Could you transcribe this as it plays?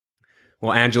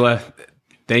Well, Angela,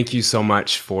 thank you so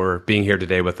much for being here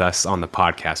today with us on the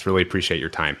podcast. Really appreciate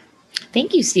your time.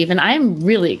 Thank you, Stephen. I am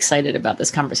really excited about this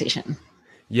conversation.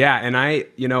 Yeah, and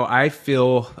I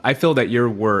feel that your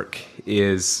work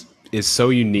is so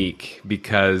unique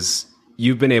because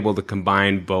you've been able to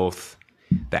combine both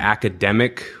the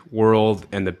academic world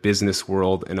and the business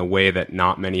world in a way that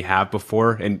not many have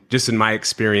before. And just in my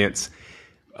experience,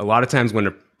 a lot of times when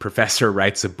a professor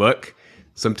writes a book,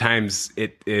 sometimes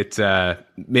it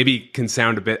maybe can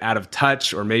sound a bit out of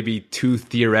touch or maybe too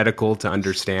theoretical to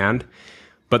understand.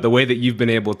 But the way that you've been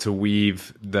able to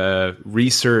weave the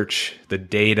research, the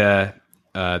data,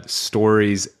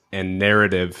 stories, and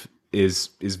narrative is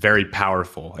very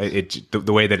powerful.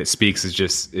 The way that it speaks is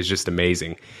just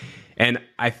amazing. And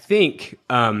I think,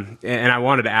 and I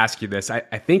wanted to ask you this, I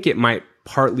think it might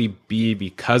partly be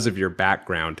because of your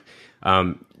background.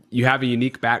 You have a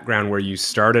unique background where you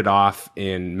started off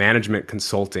in management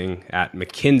consulting at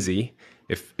McKinsey,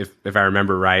 if I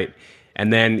remember right.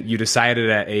 And then you decided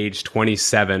at age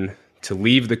 27 to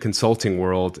leave the consulting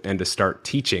world and to start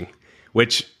teaching,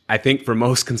 which I think for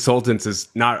most consultants is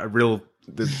not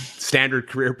the standard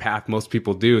career path most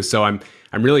people do. So I'm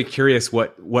really curious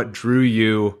what drew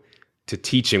you to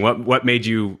teaching? What made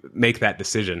you make that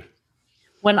decision?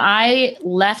 When I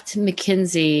left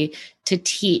McKinsey to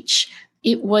teach,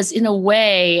 it was in a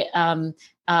way,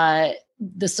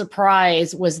 the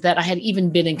surprise was that I had even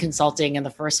been in consulting in the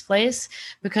first place,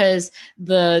 because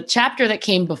the chapter that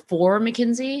came before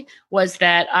McKinsey was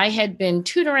that I had been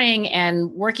tutoring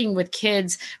and working with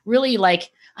kids really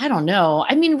I don't know.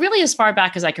 I mean, really as far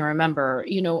back as I can remember,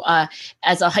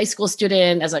 as a high school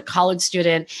student, as a college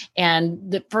student, and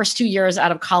the first 2 years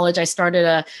out of college, I started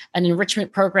an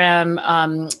enrichment program,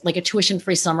 like a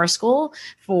tuition-free summer school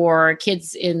for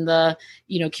kids in the,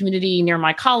 community near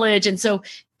my college. And so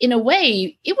in a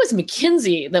way, it was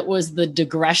McKinsey that was the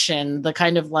digression, the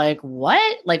kind of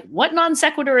what non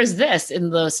sequitur is this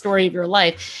in the story of your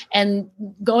life? And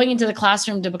going into the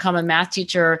classroom to become a math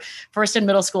teacher, first in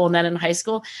middle school and then in high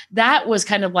school, that was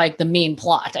kind of like the main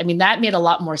plot. I mean, that made a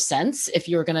lot more sense if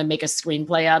you were going to make a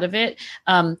screenplay out of it.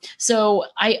 So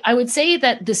I would say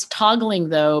that this toggling,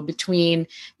 though, between,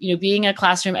 being a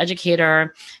classroom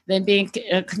educator, then being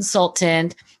a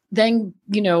consultant, then,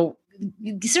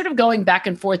 sort of going back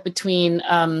and forth between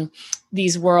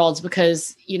these worlds,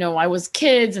 because, I was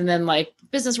kids and then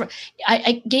business.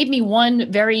 I gave me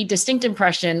one very distinct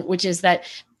impression, which is that,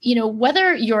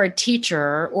 whether you're a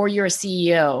teacher or you're a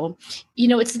CEO,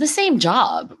 it's the same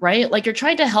job, right? Like, you're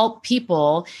trying to help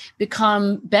people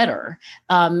become better.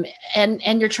 And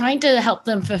you're trying to help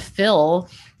them fulfill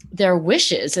their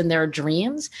wishes and their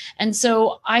dreams. And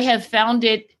so I have found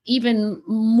it even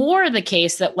more the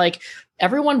case that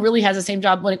everyone really has the same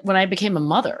job when I became a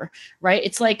mother, right?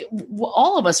 It's like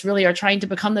all of us really are trying to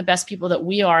become the best people that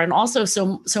we are. And also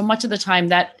so much of the time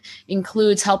that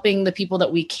includes helping the people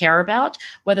that we care about,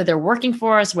 whether they're working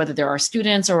for us, whether they're our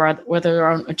students or whether they're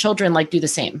our children, do the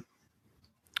same.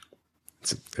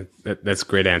 That's a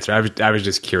great answer. I was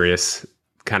just curious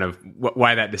kind of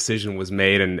why that decision was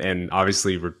made, and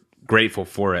obviously we're grateful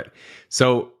for it.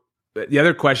 So the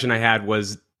other question I had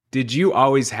was, did you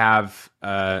always have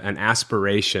an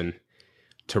aspiration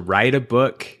to write a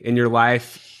book in your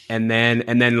life? And then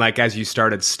as you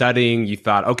started studying, you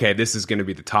thought, okay, this is going to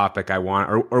be the topic I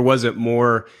want. Or was it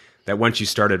more that once you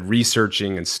started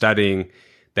researching and studying,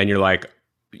 then you're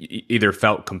either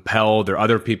felt compelled or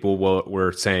other people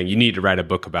were saying, you need to write a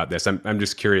book about this? I'm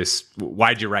just curious,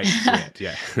 why'd you write it?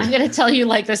 Yeah. I'm going to tell you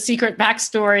the secret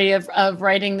backstory of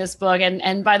writing this book.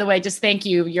 And by the way, just thank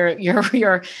you. Your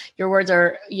words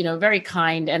are, very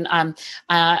kind. And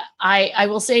I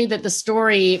will say that the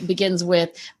story begins with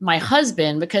my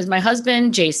husband, because my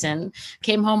husband, Jason,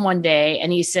 came home one day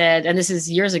and he said, and this is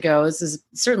years ago, this is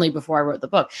certainly before I wrote the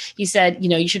book. He said,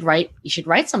 you should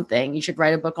write something. You should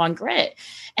write a book on grit.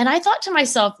 And I thought to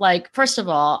myself, first of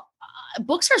all,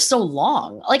 books are so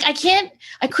long. I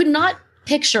could not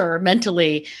picture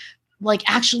mentally,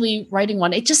 actually writing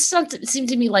one. It just seemed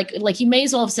to me like you may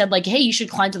as well have said hey, you should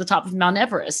climb to the top of Mount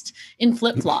Everest in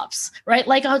flip-flops, right?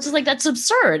 I was just that's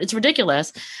absurd. It's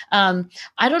ridiculous. I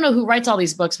don't know who writes all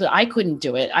these books, but I couldn't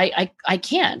do it. I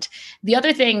can't. The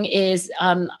other thing is,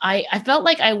 I felt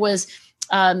like I was,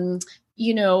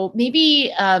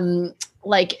 maybe,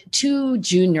 too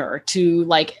junior to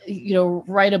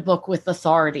write a book with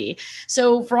authority.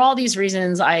 So for all these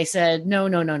reasons, I said, no.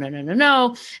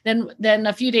 Then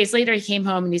a few days later, he came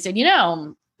home and he said,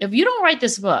 if you don't write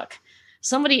this book,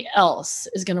 somebody else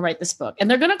is going to write this book and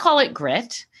they're going to call it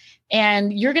Grit.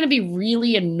 and you're going to be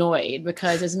really annoyed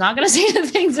because it's not going to say the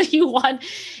things that you want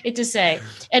it to say.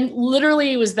 And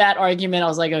literally it was that argument. I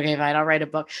was like, okay, fine, I'll write a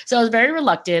book. So I was very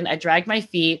reluctant. I dragged my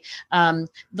feet. The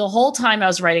whole time I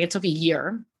was writing, it took a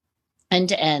year end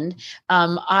to end.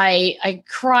 I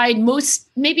cried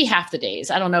maybe half the days.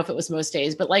 I don't know if it was most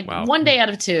days, but like Wow. one day out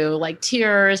of two, like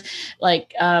tears,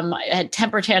 like I had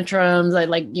temper tantrums. I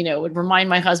would remind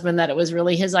my husband that it was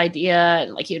really his idea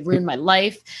and like he had ruined my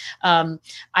life.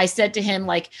 I said to him,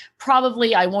 like,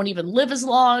 probably I won't even live as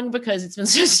long because it's been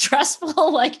so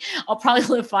stressful. Like I'll probably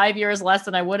live 5 years less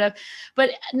than I would have. But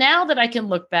now that I can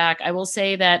look back, I will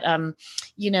say that,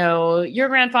 your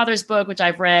grandfather's book, which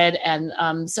I've read,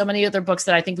 and so many other books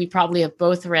that I think we probably have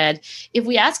both read, if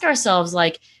we ask ourselves,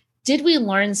 like, did we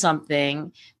learn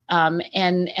something?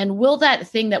 And will that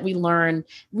thing that we learn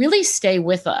really stay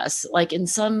with us, like in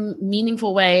some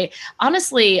meaningful way?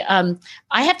 Honestly, I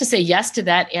have to say yes to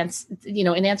that. And,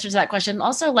 in answer to that question,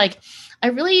 also, like, I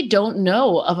really don't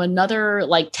know of another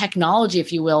like technology,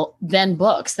 if you will, than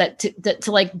books that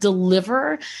to like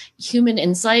deliver human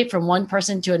insight from one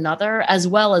person to another, as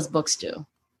well as books do.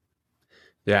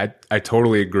 Yeah, I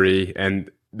totally agree.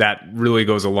 And that really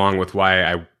goes along with why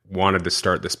I wanted to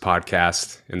start this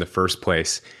podcast in the first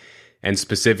place. And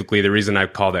specifically, the reason I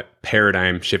called it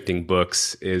Paradigm Shifting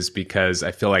Books is because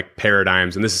I feel like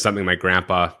paradigms, and this is something my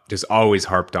grandpa just always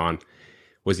harped on,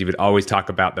 was he would always talk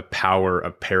about the power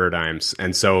of paradigms.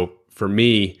 And so for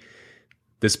me,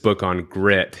 this book on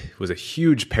grit was a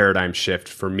huge paradigm shift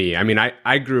for me. I mean,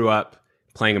 I grew up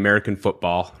playing American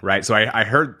football, right? So I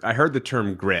heard the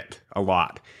term grit a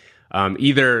lot.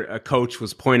 Either a coach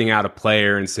was pointing out a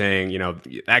player and saying,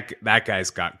 that guy's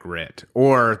got grit,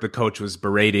 or the coach was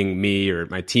berating me or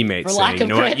my teammates saying,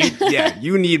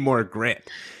 you need more grit.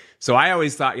 So I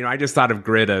always thought, I just thought of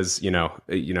grit as,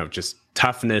 just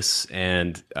toughness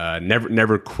and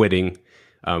never quitting,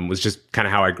 was just kind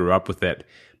of how I grew up with it.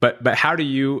 But how do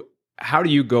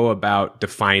you go about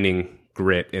defining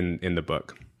grit in the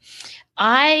book?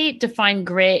 I define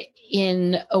grit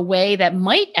in a way that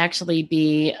might actually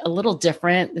be a little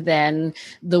different than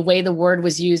the way the word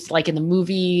was used, like in the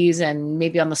movies and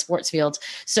maybe on the sports fields.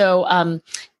 So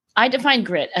I define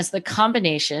grit as the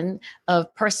combination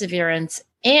of perseverance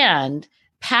and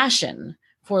passion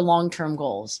for long-term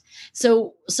goals.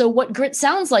 So what grit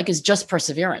sounds like is just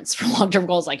perseverance for long-term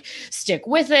goals, like stick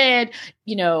with it,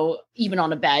 even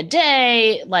on a bad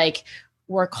day, like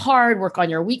work hard, work on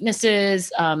your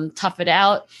weaknesses, tough it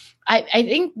out. I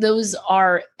think those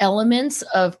are elements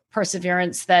of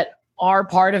perseverance that are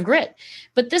part of grit.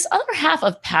 But this other half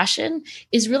of passion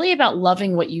is really about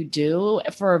loving what you do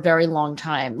for a very long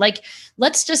time. Like,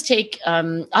 let's just take,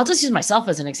 I'll just use myself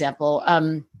as an example.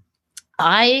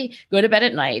 I go to bed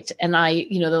at night and I,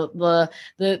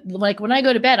 like when I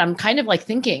go to bed, I'm kind of like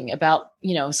thinking about,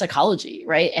 psychology.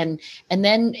 Right. And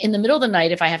then in the middle of the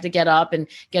night, if I have to get up and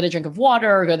get a drink of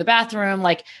water or go to the bathroom,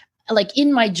 like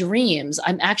in my dreams,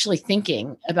 I'm actually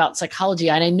thinking about psychology.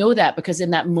 And I know that because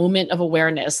in that moment of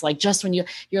awareness, like just when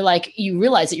you're like, you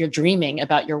realize that you're dreaming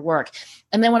about your work.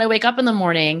 And then when I wake up in the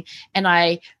morning and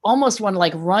I almost want to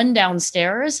like run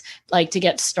downstairs, like to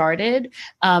get started,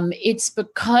 it's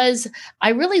because I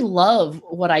really love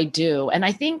what I do. And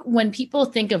I think when people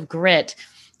think of grit,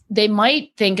 they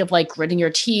might think of like gritting your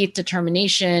teeth,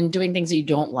 determination, doing things that you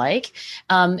don't like.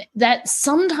 That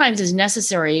sometimes is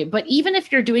necessary. But even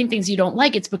if you're doing things you don't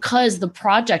like, it's because the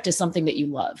project is something that you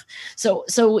love. So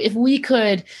if we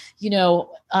could,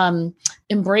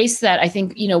 embrace that, I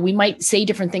think, we might say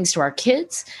different things to our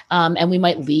kids, and we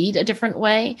might lead a different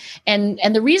way. And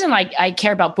the reason I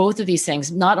care about both of these things,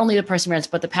 not only the perseverance,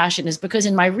 but the passion, is because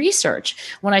in my research,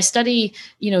 when I study,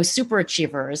 super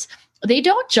achievers, they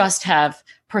don't just have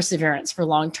perseverance for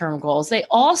long-term goals. They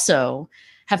also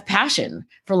have passion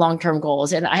for long-term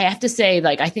goals. And I have to say,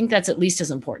 like, I think that's at least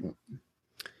as important.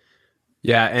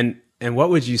 Yeah. And what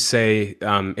would you say,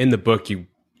 in the book, you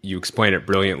explain it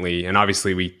brilliantly, and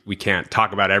obviously we can't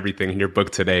talk about everything in your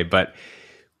book today, but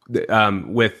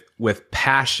with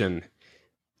passion,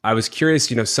 I was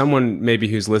curious, someone maybe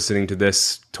who's listening to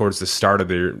this towards the start of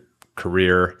their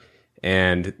career,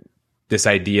 and this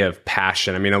idea of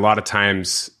passion. I mean, a lot of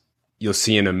times you'll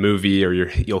see in a movie or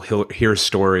you'll hear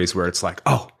stories where it's like,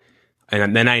 oh,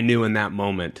 and then I knew in that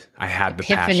moment I had the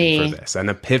passion for this, an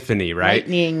epiphany, right?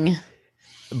 Lightning.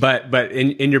 But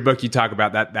in your book, you talk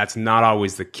about that. That's not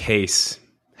always the case,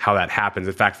 how that happens.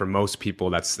 In fact, for most people,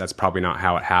 that's probably not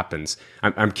how it happens.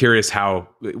 I'm curious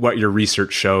what your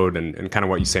research showed and kind of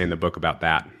what you say in the book about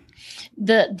that.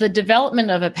 The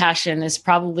development of a passion is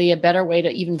probably a better way to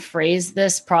even phrase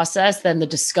this process than the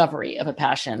discovery of a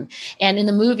passion. And in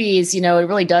the movies, it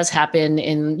really does happen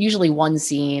in usually one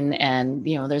scene, and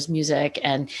there's music,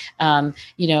 and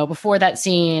before that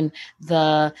scene,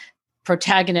 the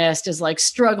protagonist is like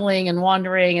struggling and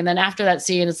wandering, and then after that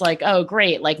scene, it's like, oh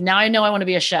great, like now I know I want to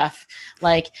be a chef.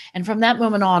 Like, and from that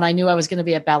moment on, I knew I was going to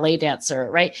be a ballet dancer,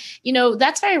 right?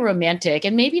 That's very romantic.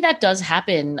 And maybe that does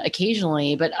happen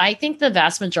occasionally, but I think the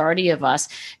vast majority of us,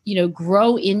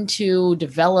 grow into,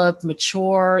 develop,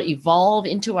 mature, evolve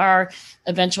into our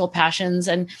eventual passions.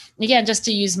 And again, just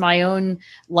to use my own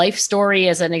life story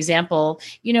as an example,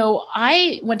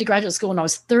 I went to graduate school when I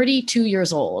was 32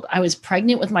 years old. I was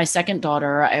pregnant with my second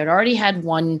daughter. I had already had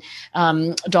one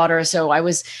daughter. So I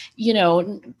was,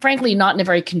 frankly, not in a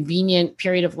very convenient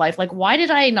period of life. Like, why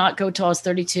did I not go till I was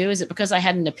 32? Is it because I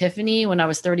had an epiphany when I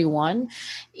was 31?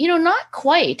 Not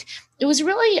quite. It was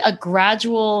really a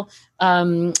gradual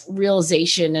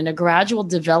realization and a gradual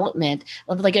development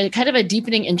of like a kind of a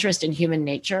deepening interest in human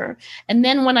nature. And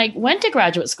then when I went to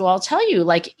graduate school, I'll tell you,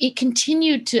 like, it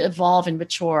continued to evolve and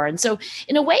mature. And so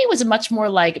in a way, it was much more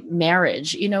like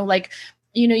marriage,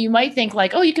 you might think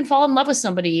like, oh, you can fall in love with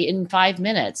somebody in 5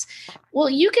 minutes. Well,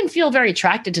 you can feel very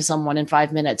attracted to someone in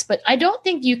 5 minutes, but I don't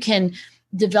think you can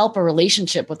develop a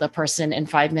relationship with a person in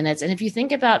 5 minutes. And if you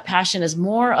think about passion as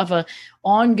more of a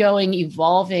ongoing,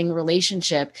 evolving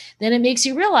relationship, then it makes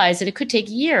you realize that it could take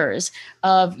years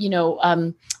of,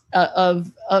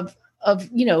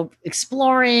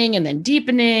 exploring and then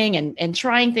deepening and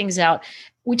trying things out,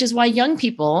 which is why young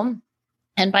people,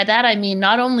 and by that, I mean,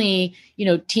 not only,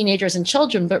 teenagers and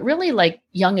children, but really like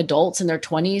young adults in their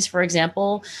 20s, for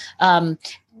example,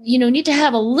 need to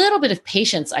have a little bit of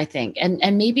patience, I think.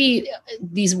 And maybe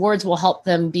these words will help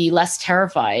them be less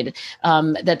terrified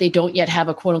that they don't yet have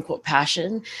a quote unquote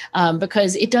passion,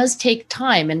 because it does take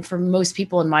time. And for most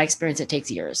people, in my experience, it takes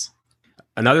years.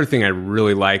 Another thing I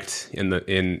really liked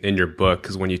in your book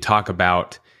is when you talk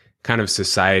about kind of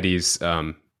society's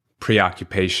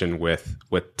preoccupation with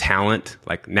talent,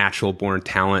 like natural born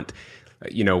talent.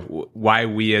 Why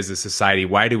we as a society,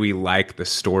 why do we like the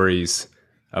stories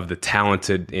of the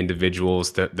talented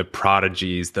individuals, the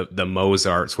prodigies, the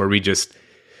Mozarts, where we just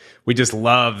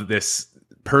love this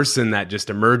person that just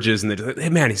emerges and they're like, hey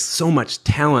man, he's so much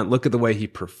talent. Look at the way he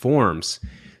performs.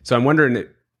 So I'm wondering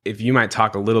if you might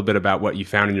talk a little bit about what you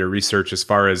found in your research as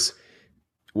far as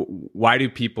why do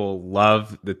people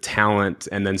love the talent,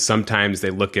 and then sometimes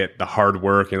they look at the hard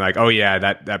work and like, oh yeah,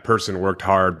 that person worked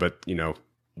hard, but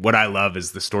what I love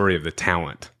is the story of the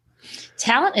talent.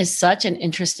 Talent is such an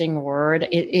interesting word.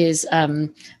 It is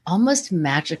almost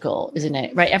magical, isn't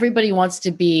it? Right? Everybody wants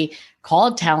to be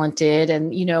called talented. And,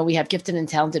 we have gifted and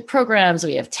talented programs.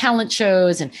 We have talent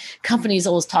shows, and companies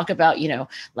always talk about,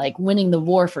 like winning the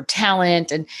war for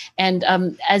talent.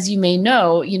 And as you may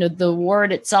know, the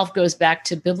word itself goes back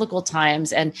to biblical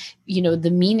times. And,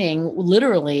 the meaning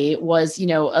literally was,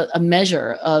 a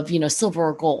measure of, silver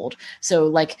or gold. So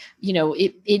like,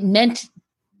 it meant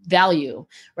value,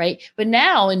 right? But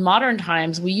now in modern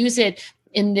times, we use it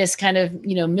in this kind of,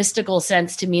 mystical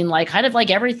sense to mean like kind of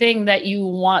like everything that you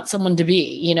want someone to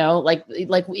be, like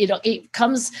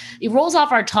it rolls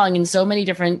off our tongue in so many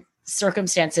different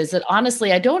circumstances that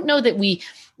honestly, I don't know that we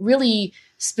really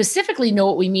specifically know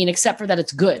what we mean, except for that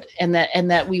it's good and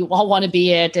that we all want to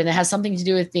be it, and it has something to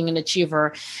do with being an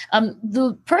achiever.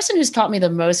 The person who's taught me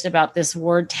the most about this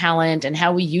word talent and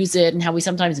how we use it and how we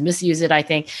sometimes misuse it, I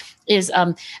think, is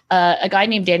a guy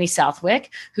named Danny Southwick,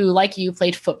 who, like you,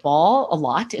 played football a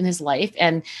lot in his life.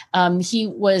 And he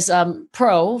was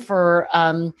pro for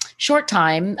short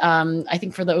time, I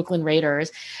think for the Oakland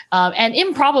Raiders. And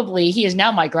improbably, he is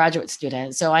now my graduate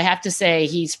student. So I have to say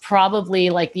he's probably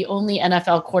like the only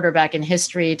NFL quarterback in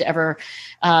history to ever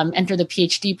enter the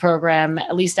PhD program,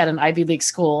 at least at an Ivy League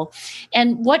school.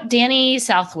 And what Danny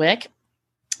Southwick,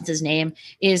 his name,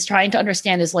 is trying to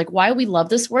understand is like why we love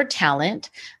this word talent,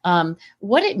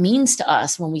 what it means to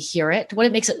us when we hear it, what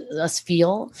it makes us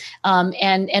feel,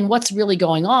 and what's really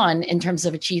going on in terms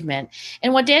of achievement.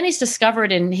 And what Danny's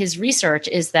discovered in his research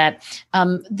is that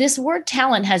this word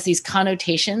talent has these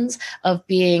connotations of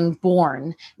being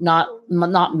born, not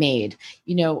made,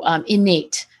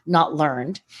 innate, not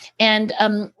learned. And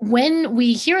when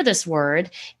we hear this word,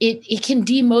 it can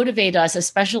demotivate us,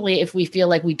 especially if we feel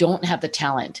like we don't have the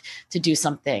talent to do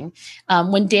something.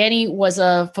 When Danny was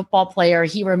a football player,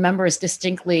 he remembers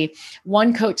distinctly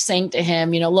one coach saying to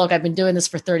him, look, I've been doing this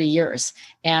for 30 years.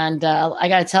 And I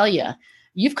got to tell you,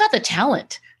 you've got the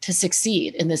talent to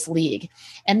succeed in this league.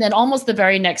 And then almost the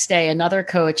very next day, another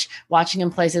coach watching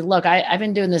him play said, look, I've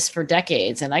been doing this for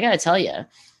decades. And I got to tell you,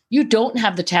 you don't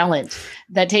have the talent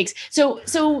that takes. So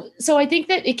I think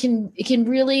that it can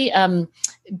really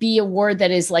be a word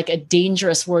that is like a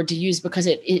dangerous word to use because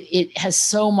it has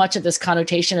so much of this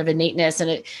connotation of innateness,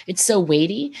 and it's so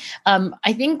weighty.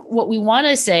 I think what we want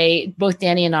to say, both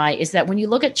Danny and I, is that when you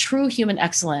look at true human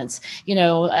excellence,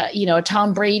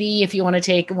 Tom Brady, if you want to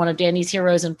take one of Danny's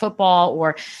heroes in football,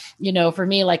 or for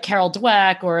me, like Carol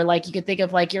Dweck, or like you could think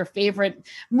of like your favorite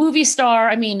movie star.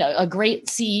 I mean, a great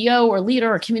CEO or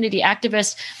leader or community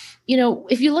activist.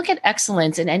 If you look at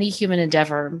excellence in any human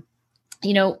endeavor,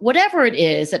 whatever it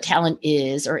is that talent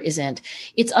is or isn't,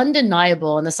 it's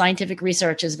undeniable. And the scientific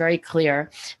research is very clear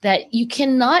that you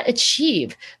cannot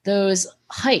achieve those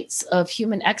heights of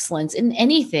human excellence in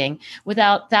anything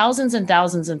without thousands and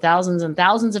thousands and thousands and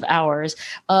thousands of hours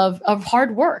of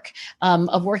hard work,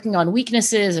 of working on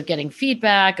weaknesses, of getting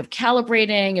feedback, of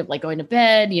calibrating, of like going to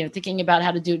bed, thinking about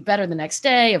how to do it better the next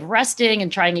day, of resting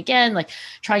and trying again, like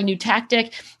trying new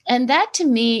tactic. And that to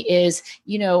me is,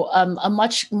 a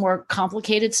much more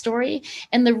complicated story.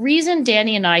 And the reason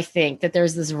Danny and I think that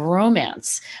there's this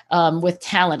romance with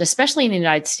talent, especially in the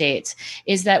United States,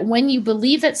 is that when you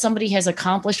believe that somebody has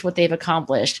accomplished what they've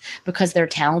accomplished because they're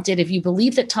talented, if you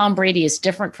believe that Tom Brady is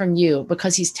different from you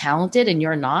because he's talented and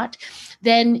you're not,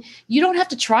 then you don't have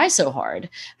to try so hard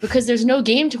because there's no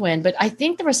game to win. But I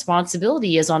think the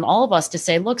responsibility is on all of us to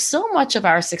say, look, so much of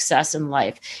our success in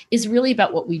life is really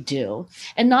about what we do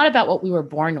and not about what we were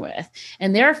born with.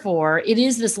 And therefore, it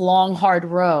is this long, hard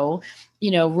road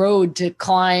to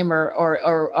climb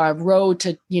or a road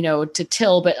to, to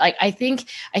till. But I think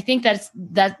that's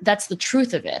the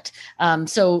truth of it.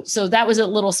 So that was a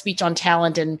little speech on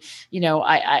talent. And,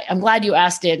 I'm glad you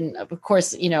asked it. And of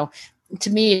course, to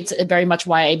me, it's very much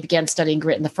why I began studying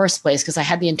grit in the first place, because I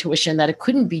had the intuition that it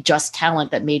couldn't be just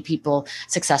talent that made people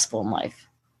successful in life.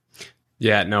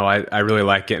 Yeah, no, I really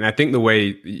like it. And I think the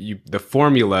way the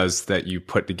formulas that you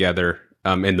put together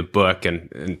in the book,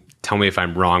 and tell me if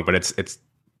I'm wrong, but it's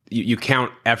you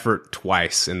count effort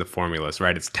twice in the formulas,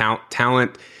 right? It's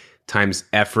talent times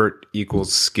effort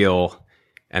equals skill,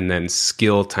 and then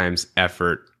skill times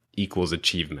effort equals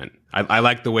achievement. I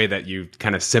like the way that you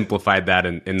kind of simplified that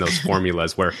in those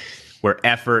formulas where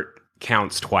effort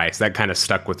counts twice. That kind of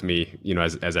stuck with me,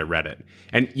 as I read it.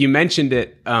 And you mentioned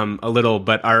it a little,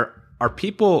 but are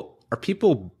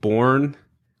people born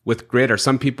with grit? Are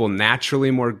some people naturally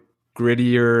more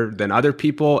grittier than other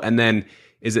people? And then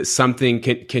is it something,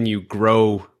 can you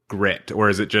grow grit, or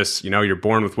is it just, you're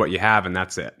born with what you have and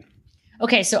that's it?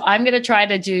 Okay, so I'm going to try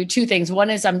to do two things. One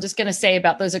is I'm just going to say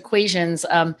about those equations,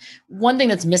 one thing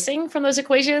that's missing from those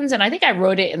equations, and I think I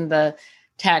wrote it in the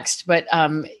text, but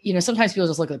sometimes people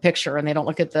just look at the picture and they don't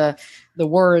look at the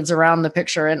words around the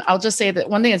picture. And I'll just say that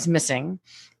one thing that's missing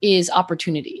is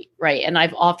opportunity, right? And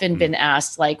I've often been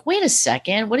asked, like, wait a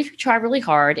second, what if you try really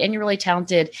hard and you're really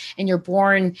talented and you're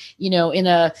born, in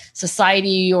a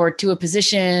society or to a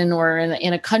position or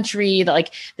in a country that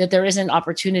there isn't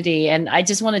opportunity? And I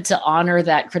just wanted to honor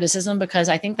that criticism because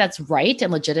I think that's right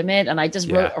and legitimate. And I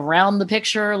just wrote around the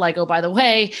picture, like, oh, by the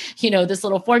way, this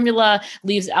little formula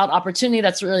leaves out opportunity.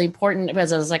 That's really important.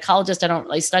 As a psychologist, I don't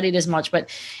really study it as much, but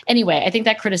anyway, I think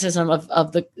that criticism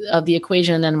of the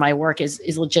equation in my work is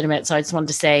legitimate. So I just wanted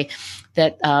to say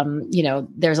that,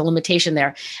 there's a limitation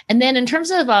there. And then in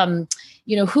terms of,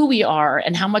 who we are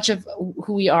and how much of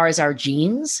who we are is our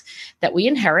genes that we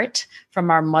inherit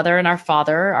from our mother and our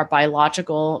father, our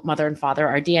biological mother and father,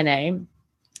 our DNA.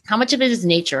 How much of it is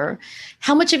nature?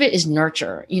 How much of it is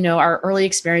nurture? Our early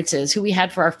experiences, who we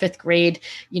had for our fifth grade,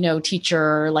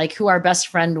 teacher, like who our best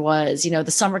friend was,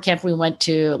 the summer camp we went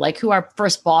to, like who our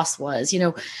first boss was,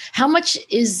 how much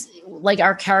is like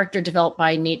our character developed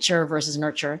by nature versus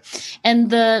nurture?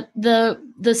 And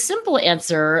the simple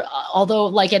answer, although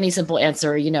like any simple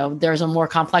answer, there's a more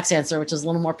complex answer, which is a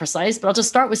little more precise, but I'll just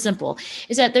start with simple,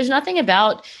 is that there's nothing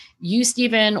about you,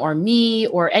 Stephen, or me,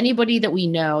 or anybody that we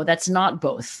know that's not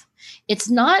both. It's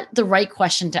not the right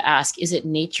question to ask, is it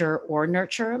nature or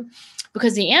nurture?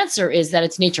 Because the answer is that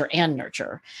it's nature and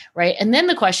nurture, right? And then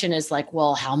the question is like,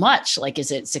 well, how much? Like,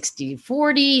 is it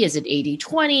 60-40? Is it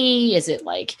 80-20? Is it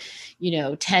like,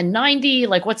 10-90?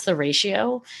 Like, what's the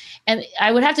ratio? And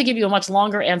I would have to give you a much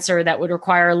longer answer that would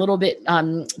require a little bit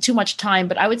too much time.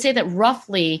 But I would say that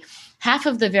roughly half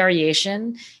of the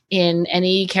variation in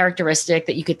any characteristic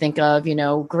that you could think of,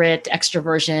 grit,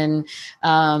 extroversion,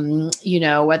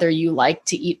 whether you like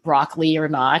to eat broccoli or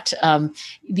not.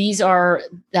 These are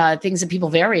things that people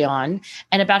vary on.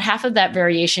 And about half of that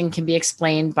variation can be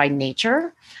explained by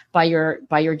nature, by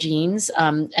your genes.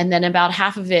 And then about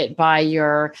half of it by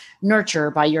your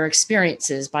nurture, by your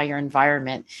experiences, by your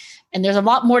environment. And there's a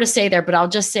lot more to say there, but I'll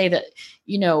just say that,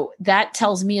 that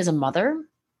tells me as a mother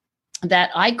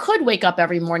that I could wake up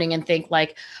every morning and think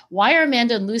like, why are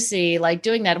Amanda and Lucy like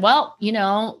doing that? Well,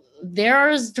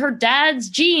 there's her dad's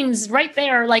genes right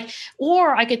there. Like,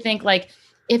 or I could think like,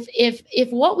 if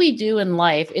what we do in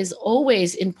life is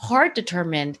always in part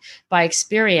determined by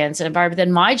experience and environment,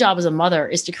 then my job as a mother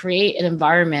is to create an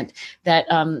environment that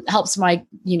helps my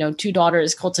two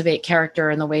daughters cultivate character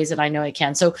in the ways that I know I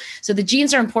can. So the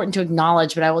genes are important to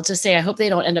acknowledge, but I will just say I hope they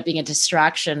don't end up being a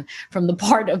distraction from the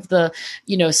part of the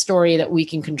story that we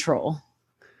can control.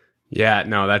 Yeah,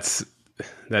 no, that's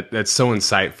so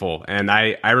insightful. And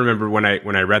I remember when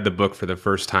I read the book for the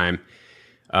first time,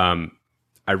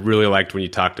 I really liked when you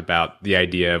talked about the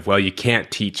idea of, well, you can't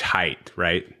teach height,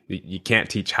 right? You can't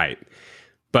teach height.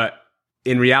 But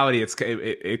in reality,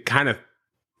 it kind of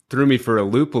threw me for a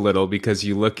loop a little, because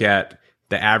you look at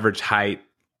the average height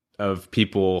of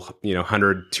people,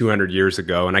 100, 200 years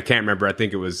ago. And I can't remember, I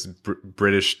think it was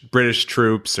British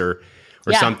troops or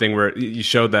something, where you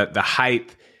showed that the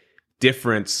height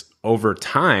difference over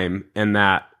time, and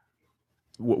that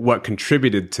what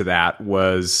contributed to that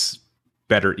was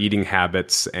better eating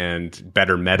habits and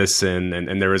better medicine.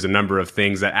 And there was a number of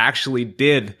things that actually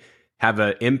did have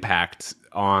an impact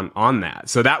on that.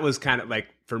 So that was kind of like,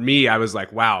 for me, I was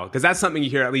like, wow, because that's something you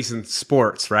hear, at least in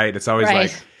sports, right? It's always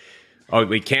like, oh,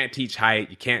 we can't teach height,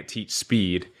 you can't teach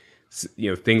speed,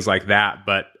 things like that.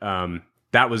 But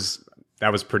that was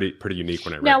pretty unique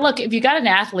when I read Now, that. look, if you got an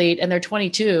athlete and they're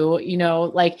 22,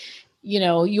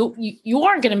 you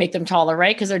aren't going to make them taller,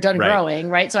 right? Because they're done growing,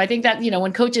 right? So I think that,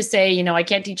 when coaches say, I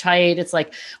can't teach height, it's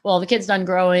like, well, the kid's done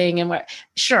growing, and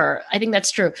sure, I think that's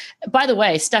true. By the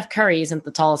way, Steph Curry isn't the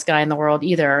tallest guy in the world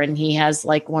either. And he has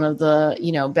like one of the,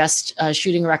 best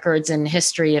shooting records in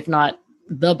history, if not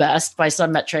the best by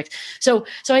some metrics. So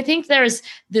I think there's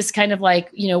this kind of like,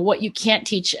 what you can't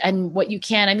teach and what you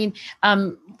can. I mean,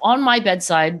 on my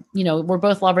bedside, we're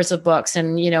both lovers of books,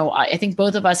 and, I think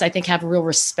both of us, have a real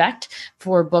respect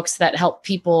for books that help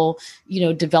people,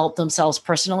 develop themselves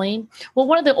personally. Well,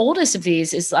 one of the oldest of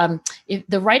these is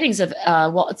the writings of,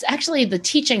 it's actually the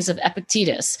teachings of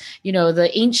Epictetus,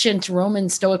 the ancient Roman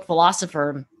Stoic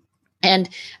philosopher. And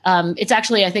it's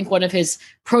actually, I think, one of his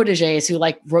proteges who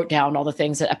wrote down all the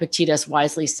things that Epictetus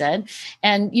wisely said.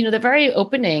 And, the very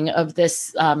opening of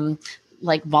this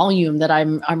volume that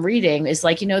I'm reading is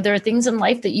there are things in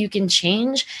life that you can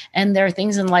change, and there are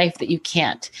things in life that you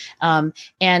can't.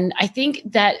 And I think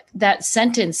that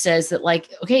sentence says that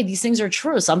okay, these things are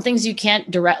true. Some things you can't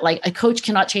direct, like a coach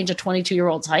cannot change a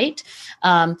 22-year-old's height.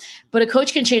 But a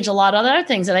coach can change a lot of other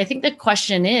things. And I think the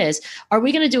question is, are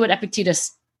we going to do what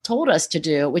Epictetus told us to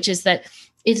do, which is that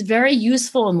it's very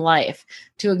useful in life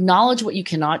to acknowledge what you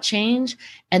cannot change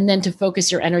and then to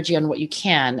focus your energy on what you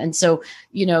can. And so,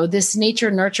 this nature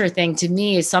nurture thing to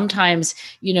me is sometimes,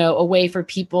 a way for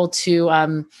people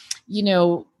to,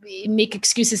 make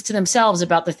excuses to themselves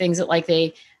about the things that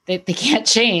they can't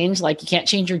change. Like, you can't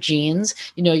change your genes,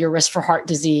 your risk for heart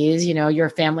disease, your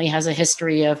family has a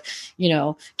history of,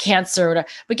 cancer,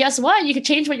 but guess what? You can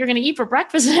change what you're going to eat for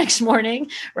breakfast the next morning.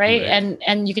 Right.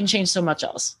 And you can change so much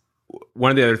else.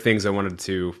 One of the other things I wanted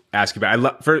to ask you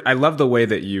about, I love the way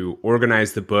that you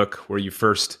organize the book, where you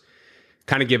first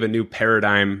kind of give a new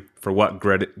paradigm for what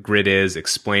grit is,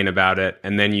 explain about it,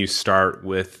 and then you start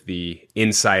with the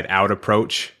inside out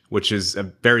approach, which is a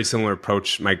very similar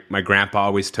approach my grandpa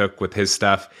always took with his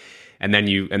stuff, and then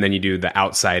you do the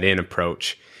outside in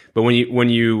approach. But when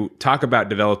you talk about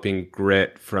developing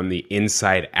grit from the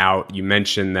inside out, you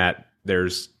mentioned that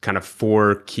there's kind of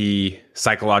 4 key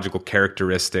psychological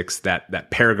characteristics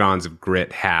that paragons of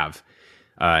grit have: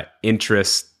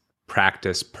 interest,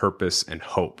 practice, purpose, and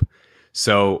hope.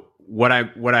 So what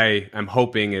I'm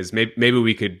hoping is maybe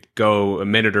we could go a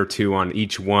minute or two on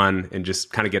each one and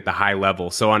just kind of get the high level.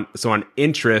 So on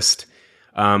interest,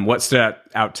 what stood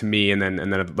out to me, and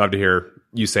then I'd love to hear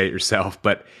you say it yourself,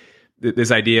 but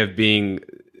this idea of being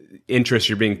interest,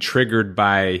 you're being triggered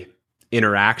by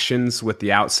interactions with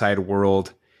the outside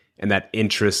world, and that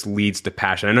interest leads to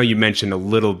passion. I know you mentioned a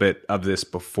little bit of this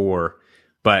before,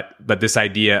 but this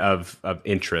idea of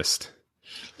interest.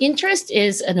 Interest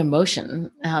is an emotion,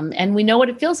 and we know what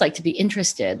it feels like to be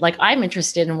interested. Like, I'm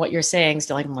interested in what you're saying.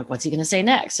 Still, I'm like, what's he going to say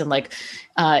next? And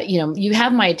you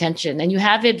have my attention, and you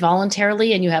have it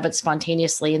voluntarily, and you have it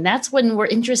spontaneously. And that's when we're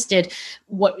interested,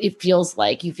 what it feels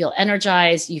like. You feel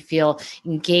energized, you feel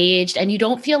engaged, and you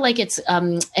don't feel like it's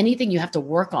anything you have to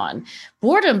work on.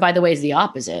 Boredom, by the way, is the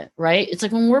opposite, right? It's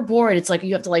like when we're bored, it's like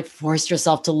you have to force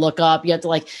yourself to look up. You have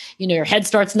to your head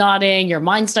starts nodding, your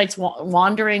mind starts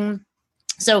wandering.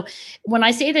 So when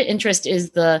I say that interest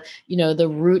is the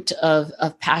root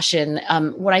of passion,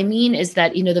 what I mean is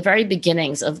that, the very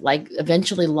beginnings of like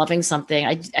eventually loving something,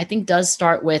 I think does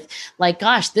start with like,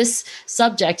 gosh, this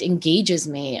subject engages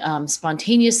me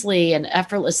spontaneously and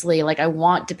effortlessly. Like I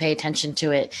want to pay attention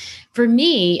to it. For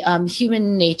me,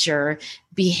 human nature,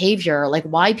 behavior, like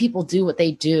why people do what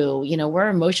they do, where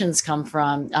emotions come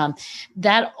from,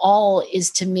 that all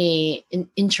is to me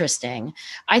interesting.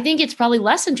 I think it's probably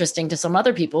less interesting to some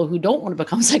other people who don't want to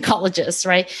become psychologists,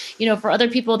 right? For other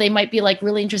people, they might be like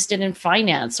really interested in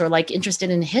finance or like interested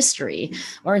in history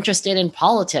or interested in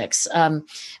politics. I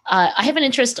have an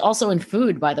interest also in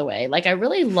food, by the way. Like I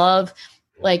really love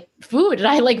like food, and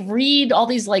I like read all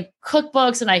these like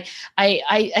cookbooks, and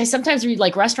I sometimes read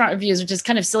like restaurant reviews, which is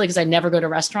kind of silly because I never go to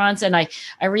restaurants, and I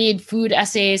read food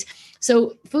essays.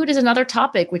 So food is another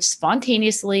topic which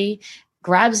spontaneously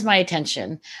grabs my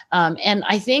attention. And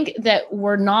I think that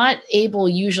we're not able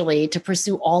usually to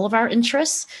pursue all of our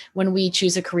interests when we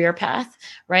choose a career path,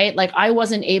 right? Like I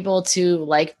wasn't able to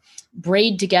like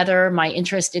braid together my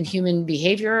interest in human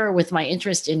behavior with my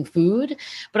interest in food,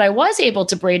 but I was able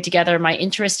to braid together my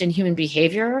interest in human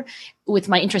behavior with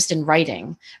my interest in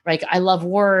writing. Right? I love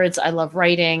words. I love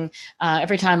writing.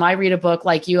 Every time I read a book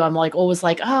like you, I'm like always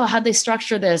like, oh, how'd they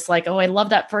structure this? Like, oh, I love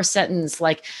that first sentence.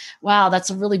 Like, wow, that's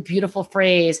a really beautiful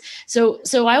phrase. So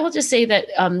I will just say that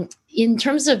in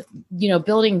terms of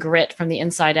building grit from the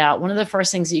inside out, one of the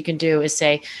first things that you can do is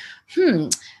say,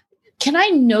 can I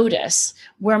notice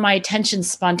where my attention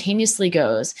spontaneously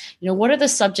goes? What are the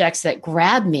subjects that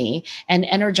grab me and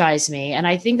energize me? And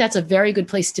I think that's a very good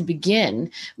place to begin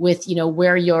with,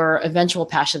 where your eventual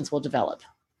passions will develop.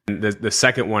 The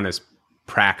second one is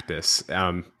practice.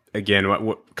 Again,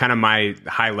 what kind of my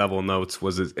high level notes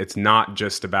was it's not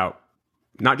just about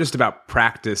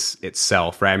practice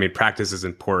itself, right? I mean, practice is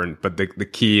important, but the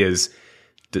key is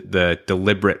the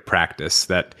deliberate practice.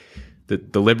 That the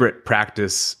deliberate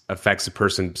practice affects a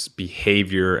person's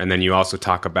behavior. And then you also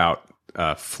talk about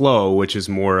flow, which is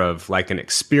more of like an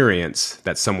experience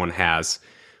that someone has.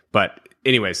 But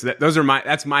anyways,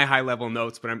 that's my high level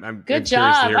notes, but I'm good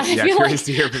job. Curious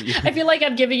to hear from you. I feel like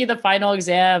I'm giving you the final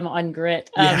exam on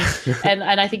grit. And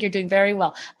I think you're doing very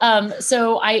well.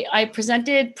 So I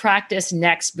presented practice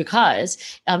next because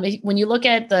when you look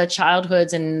at the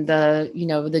childhoods and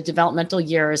the developmental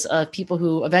years of people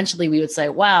who eventually we would say,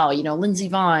 wow, Lindsey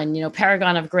Vonn,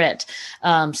 paragon of grit,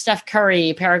 Steph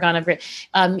Curry, paragon of grit.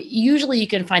 Usually you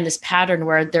can find this pattern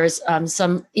where there's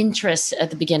some interest at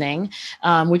the beginning,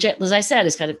 which, as I said,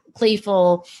 is kind of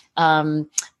playful,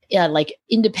 like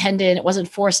independent. It wasn't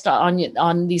forced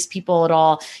on these people at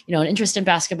all. An interest in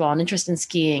basketball, an interest in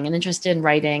skiing, an interest in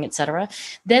writing, etc.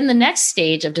 Then the next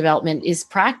stage of development is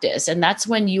practice, and that's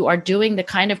when you are doing the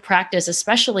kind of practice,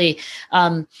 especially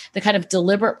the kind of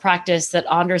deliberate practice that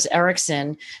Anders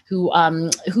Ericsson, who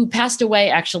passed away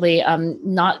actually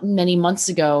not many months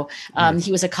ago.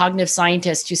 He was a cognitive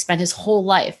scientist who spent his whole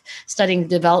life studying the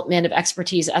development of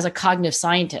expertise as a cognitive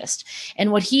scientist.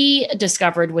 And what he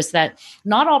discovered was that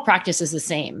not all practice is the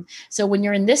same. So when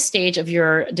you're in this stage of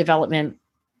your development,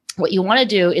 what you want to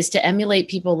do is to emulate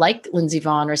people like Lindsey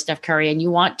Vonn or Steph Curry, and you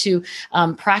want to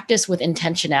practice with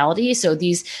intentionality. So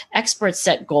these experts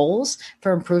set goals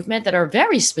for improvement that are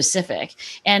very specific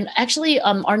and actually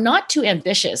are not too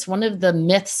ambitious. One of the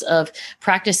myths of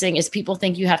practicing is people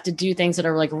think you have to do things that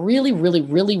are like really, really,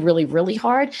 really, really, really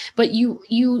hard, but you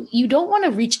don't want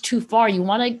to reach too far. You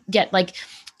want to get like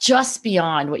just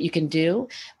beyond what you can do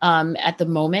at the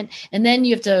moment. And then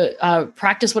you have to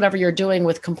practice whatever you're doing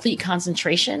with complete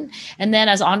concentration. And then,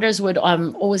 as Anders would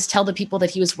always tell the people that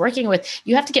he was working with,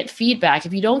 you have to get feedback.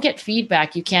 If you don't get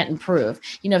feedback, you can't improve.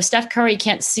 If Steph Curry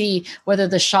can't see whether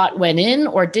the shot went in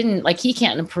or didn't, like he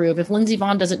can't improve. If Lindsey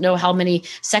Vonn doesn't know how many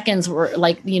seconds were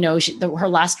like, her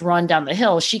last run down the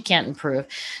hill, she can't improve.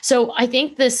 So I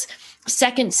think this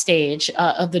second stage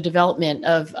of the development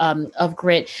of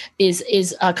grit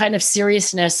is a kind of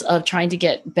seriousness of trying to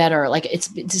get better. Like it's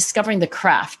discovering the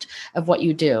craft of what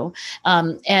you do.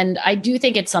 And I do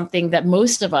think it's something that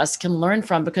most of us can learn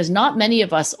from, because not many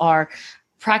of us are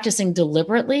practicing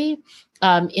deliberately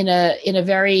in a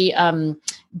very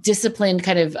disciplined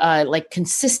kind of like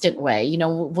consistent way.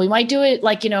 We might do it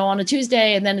like, on a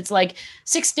Tuesday, and then it's like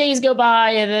 6 days go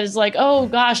by and then it's like, oh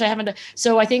gosh, I haven't.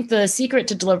 So I think the secret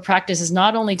to deliberate practice is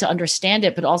not only to understand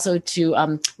it, but also to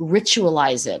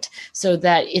ritualize it so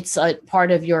that it's a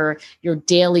part of your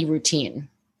daily routine.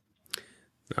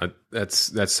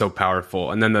 That's so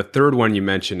powerful. And then the third one you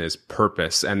mentioned is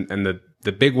purpose. And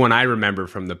the big one I remember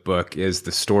from the book is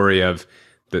the story of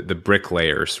the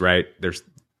bricklayers, right? There's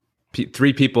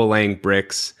three people laying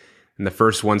bricks, And the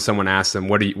first one, someone asks him,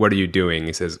 what are you doing?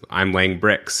 He says, I'm laying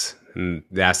bricks. And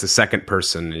they ask the second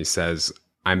person, and he says,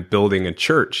 I'm building a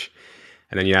church.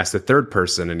 And then you ask the third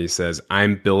person, and he says,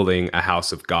 I'm building a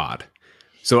house of God.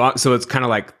 So it's kind of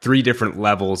like three different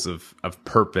levels of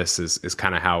purpose is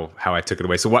kind of how I took it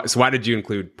away. So why did you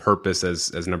include purpose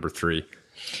as number 3?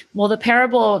 Well, the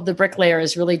parable of the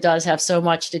bricklayers really does have so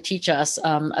much to teach us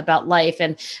about life.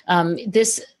 And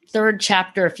this third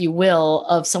chapter, if you will,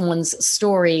 of someone's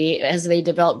story as they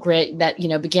develop grit that,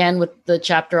 began with the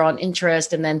chapter on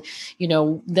interest. And then,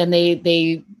 then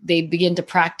they begin to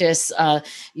practice,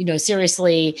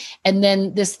 seriously. And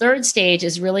then this third stage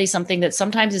is really something that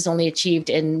sometimes is only achieved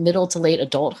in middle to late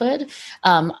adulthood.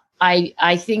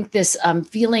 I think this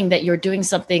feeling that you're doing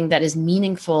something that is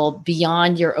meaningful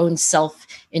beyond your own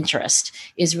self-interest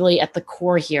is really at the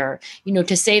core here.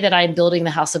 To say that I'm building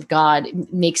the house of God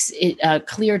makes it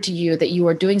clear to you that you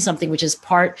are doing something which is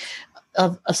part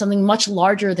of something much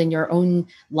larger than your own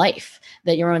life,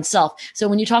 than your own self. So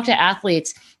when you talk to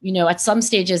athletes, at some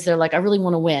stages they're like, I really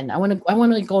want to win. I want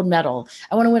a gold medal.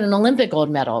 I want to win an Olympic gold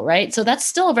medal, right? So that's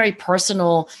still a very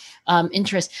personal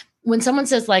interest. When someone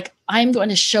says like, I'm going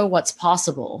to show what's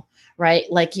possible, right?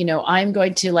 Like, I'm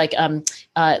going to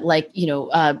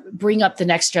bring up the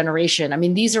next generation. I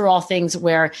mean, these are all things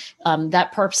where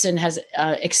that person has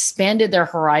expanded their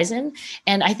horizon.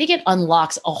 And I think it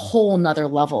unlocks a whole nother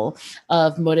level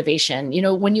of motivation.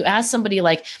 When you ask somebody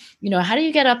like, how do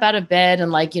you get up out of bed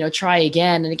and try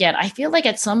again and again? I feel like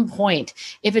at some point,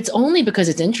 if it's only because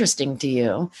it's interesting to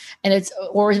you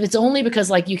or if it's only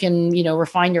because you can,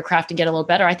 refine your craft and get a little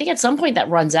better, I think at some point that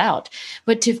runs out.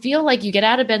 But to feel like you get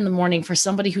out of bed in the morning for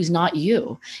somebody who's not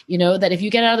you, that if you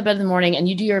get out of bed in the morning and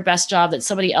you do your best job, that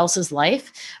somebody else's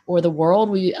life or the world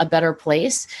will be a better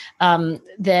place,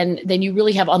 then you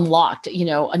really have unlocked,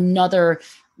 another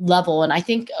level. And I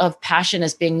think of passion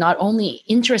as being not only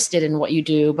interested in what you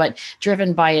do, but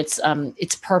driven by its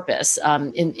purpose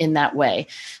in that way.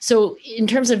 So in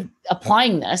terms of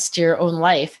applying this to your own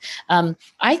life,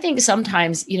 I think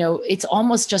sometimes, it's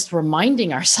almost just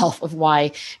reminding ourselves of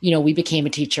why, we became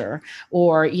a teacher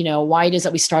or, why it is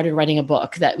that we started writing a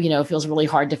book that, feels really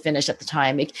hard to finish at the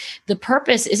time. The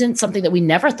purpose isn't something that we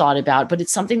never thought about, but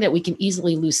it's something that we can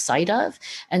easily lose sight of.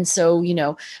 And so,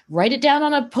 write it down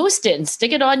on a Post-it and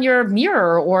stick it on your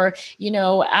mirror or,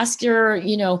 ask your,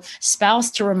 spouse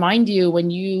to remind you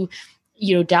when you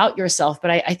doubt yourself.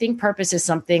 But I think purpose is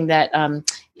something that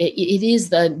it is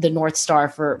the North Star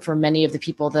for many of the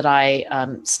people that I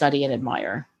study and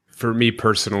admire. For me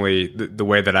personally, the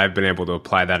way that I've been able to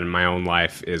apply that in my own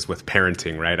life is with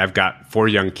parenting, right? I've got 4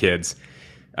 young kids,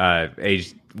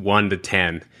 aged 1 to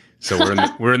 10. So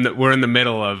we're in the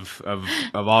middle of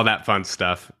all that fun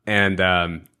stuff. And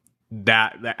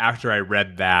that after I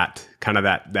read that kind of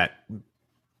that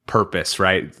purpose,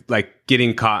 right? Like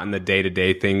getting caught in the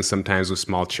day-to-day things sometimes with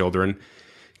small children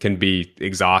can be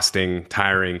exhausting,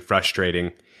 tiring,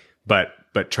 frustrating, but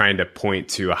trying to point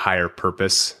to a higher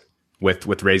purpose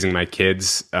with raising my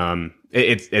kids,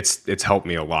 it's helped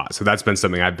me a lot. So that's been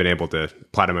something I've been able to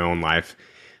apply to my own life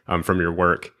from your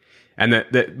work. And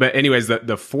but anyways,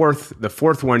 the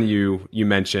fourth one you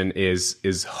mentioned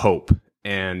is hope.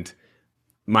 And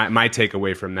my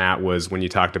takeaway from that was when you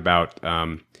talked about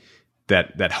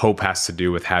that hope has to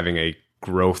do with having a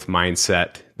growth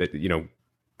mindset, that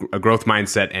a growth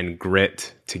mindset and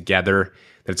grit together.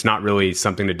 That it's not really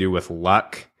something to do with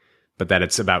luck, but that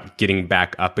it's about getting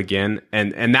back up again.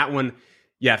 And that one,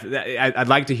 yeah, I'd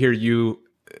like to hear you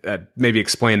maybe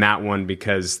explain that one,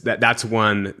 because that's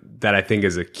one that I think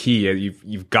is a key.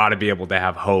 You've got to be able to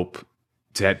have hope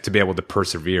to be able to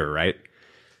persevere, right?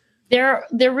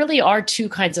 There really are 2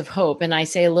 kinds of hope. And I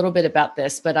say a little bit about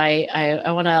this, but I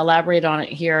want to elaborate on it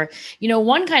here.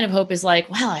 One kind of hope is like,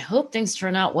 well, I hope things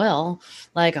turn out well.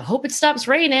 Like, I hope it stops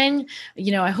raining.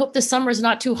 I hope the summer's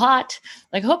not too hot.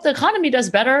 Like, I hope the economy does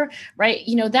better, right?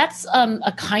 That's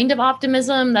a kind of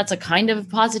optimism. That's a kind of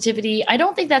positivity. I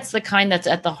don't think that's the kind that's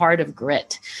at the heart of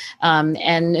grit.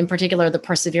 And in particular, the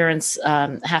perseverance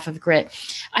half of grit.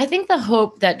 I think the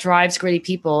hope that drives gritty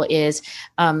people is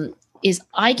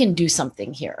I can do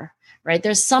something here, right?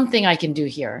 There's something I can do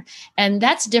here. And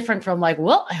that's different from like,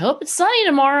 well, I hope it's sunny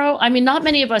tomorrow. I mean, not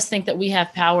many of us think that we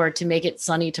have power to make it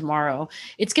sunny tomorrow.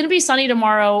 It's going to be sunny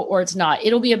tomorrow or it's not.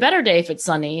 It'll be a better day if it's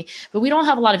sunny, but we don't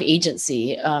have a lot of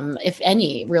agency, if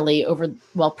any, really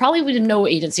probably we didn't know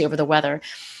agency over the weather.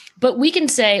 But we can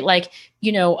say like,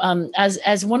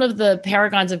 as one of the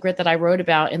paragons of grit that I wrote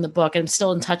about in the book, and I'm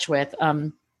still in touch with,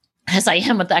 as I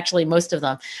am with actually most of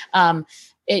them,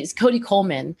 It's Cody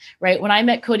Coleman, right? When I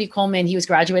met Cody Coleman, he was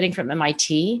graduating from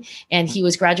MIT, and he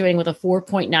was graduating with a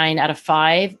 4.9 out of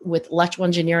 5 with electrical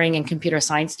engineering and computer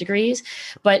science degrees.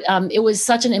 But it was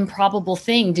such an improbable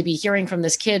thing to be hearing from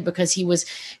this kid, because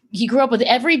he grew up with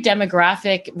every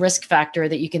demographic risk factor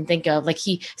that you can think of. Like,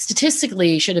 he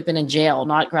statistically should have been in jail,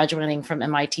 not graduating from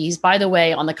MIT. He's, by the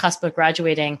way, on the cusp of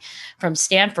graduating from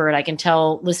Stanford. I can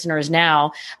tell listeners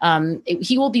now,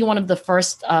 he will be one of the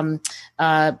first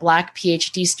Black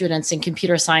PhD students in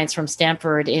computer science from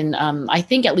Stanford in, I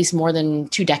think, at least more than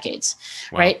 2 decades,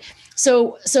 wow. Right?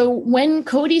 So when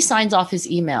Cody signs off his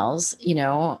emails,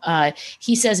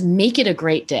 he says, "Make it a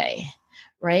great day."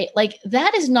 Right? Like,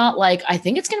 that is not like, "I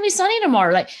think it's going to be sunny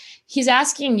tomorrow." Like, he's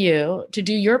asking you to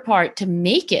do your part to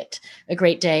make it a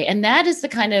great day. And that is the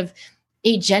kind of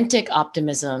agentic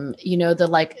optimism, the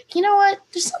like, you know what,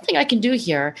 there's something I can do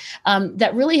here,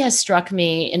 that really has struck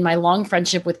me in my long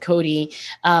friendship with Cody,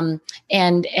 and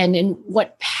in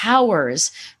what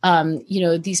powers,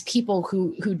 these people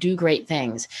who do great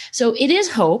things. So it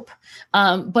is hope.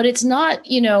 But it's not,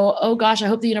 oh gosh, I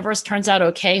hope the universe turns out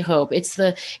okay hope. It's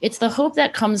the hope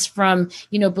that comes from,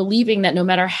 believing that no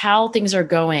matter how things are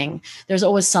going, there's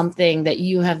always something that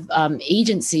you have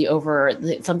agency over,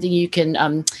 something you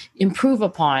can improve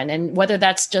upon. And whether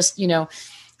that's just,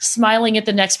 smiling at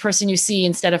the next person you see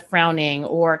instead of frowning,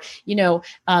 or,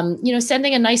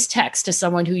 sending a nice text to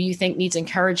someone who you think needs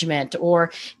encouragement,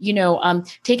 or,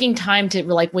 taking time to,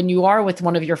 like, when you are with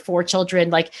one of your 4 children,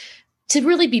 like, to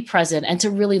really be present and to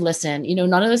really listen.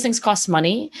 None of those things cost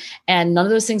money, and none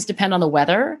of those things depend on the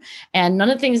weather, and none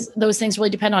of those things really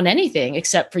depend on anything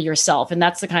except for yourself. And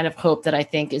that's the kind of hope that I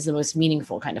think is the most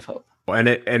meaningful kind of hope. And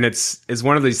it's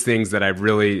one of these things that I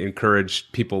really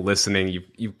encourage people listening.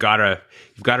 You've got to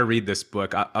read this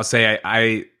book. I'll say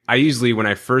I usually, when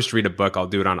I first read a book, I'll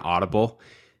do it on Audible,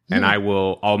 and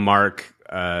I'll mark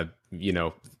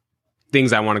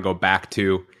things I want to go back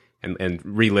to and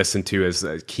re-listen to as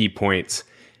key points.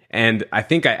 And I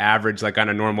think I average, like, on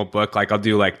a normal book, like, I'll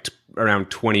do like around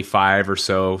 25 or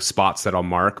so spots that I'll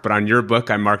mark. But on your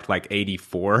book, I marked like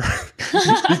 84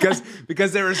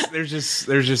 because there's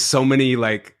just so many,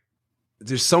 like,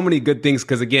 there's so many good things.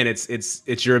 Because again,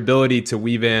 it's your ability to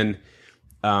weave in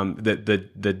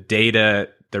the data,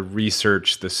 the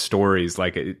research, the stories.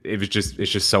 Like, it's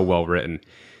just so well written.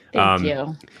 Thank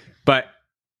you. But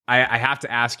I have to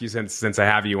ask you, since I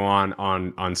have you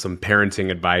on some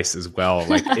parenting advice as well.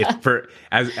 Like,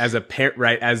 as a parent,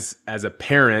 right? As a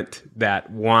parent that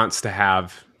wants to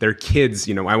have their kids,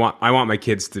 I want my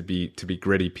kids to be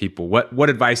gritty people. What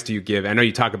advice do you give? I know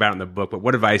you talk about it in the book, but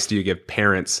what advice do you give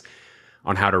parents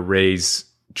on how to raise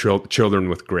children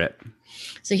with grit?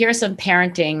 So here are some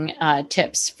parenting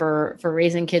tips for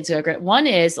raising kids who are great. One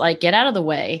is, like, get out of the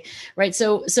way, right?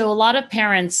 So a lot of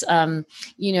parents,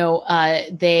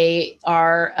 they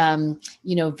are,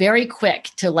 very quick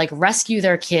to, like, rescue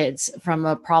their kids from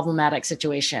a problematic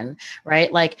situation,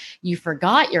 right? Like, you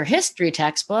forgot your history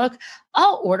textbook.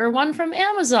 I'll order one from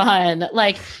Amazon.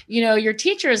 Like, your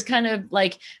teacher is kind of,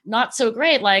 like, not so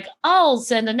great. Like, I'll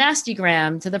send a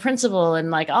nastygram to the principal, and,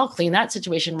 like, I'll clean that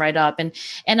situation right up. And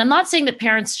I'm not saying that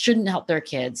parents shouldn't help their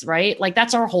kids, right? Like,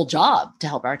 that's our whole job, to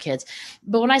help our kids.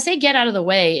 But when I say get out of the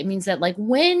way, it means that, like,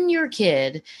 when your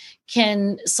kid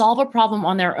can solve a problem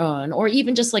on their own, or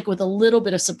even just, like, with a little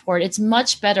bit of support, it's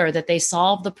much better that they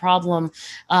solve the problem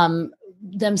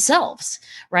themselves,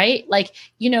 right? Like,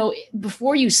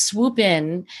 before you swoop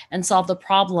in and solve the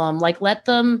problem, like, let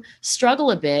them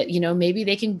struggle a bit. Maybe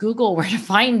they can Google where to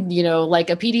find, like,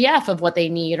 a PDF of what they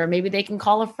need, or maybe they can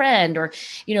call a friend, or,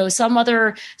 some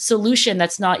other solution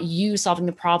that's not you solving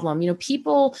the problem.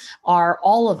 People are,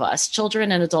 all of us,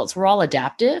 children and adults, we're all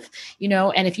adaptive,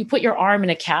 and if you put your arm in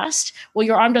a cast, well,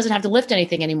 your arm doesn't have to lift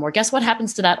anything anymore. Guess what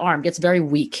happens to that arm? It gets very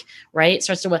weak, right? It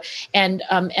starts to, and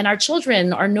our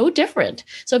children are no different.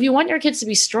 So if you want your kids to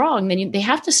be strong, then they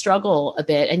have to struggle a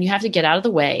bit, and you have to get out of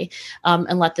the way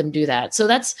and let them do that. So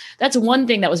that's one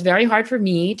thing that was very hard for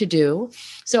me to do.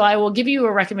 So I will give you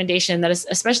a recommendation that is,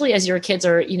 especially as your kids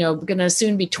are, going to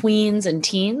soon be tweens and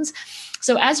teens.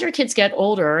 So as your kids get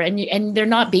older, and they're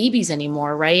not babies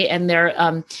anymore, right? And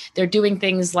they're doing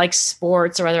things like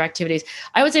sports or other activities.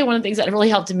 I would say one of the things that really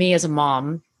helped me as a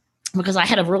mom because I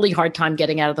had a really hard time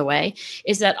getting out of the way,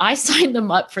 is that I signed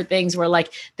them up for things where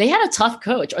like they had a tough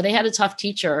coach or they had a tough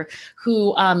teacher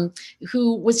who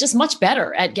was just much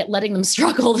better at letting them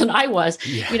struggle than I was.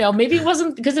 Yeah. You know, maybe it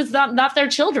wasn't because it's not their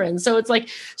children. So it's like,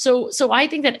 so I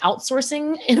think that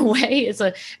outsourcing in a way is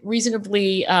a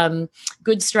reasonably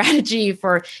good strategy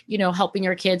for, you know, helping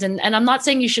your kids. And I'm not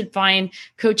saying you should find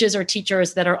coaches or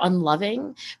teachers that are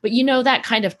unloving, but you know, that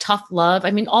kind of tough love.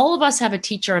 I mean, all of us have a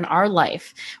teacher in our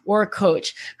life or a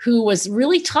coach who was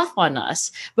really tough on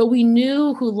us, but we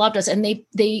knew who loved us, and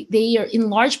they are in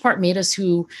large part made us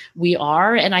who we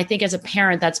are. And I think as a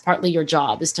parent, that's partly your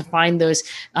job, is to find those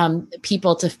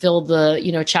people to fill the,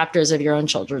 you know, chapters of your own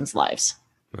children's lives.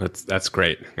 That's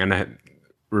great. And I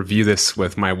review this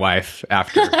with my wife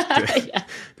after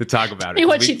to talk about it. See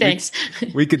what she thinks.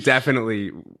 We could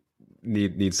definitely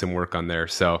need some work on there.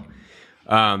 So,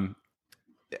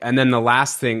 and then the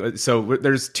last thing, so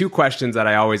there's two questions that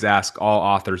I always ask all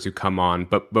authors who come on.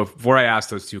 But before I ask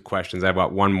those two questions, I've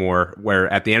got one more where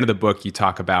at the end of the book, you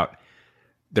talk about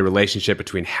the relationship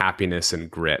between happiness and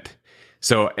grit.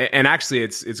 So, and actually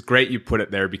it's great you put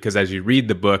it there, because as you read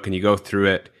the book and you go through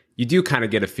it, you do kind of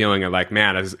get a feeling of like,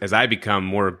 man, as I become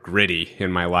more gritty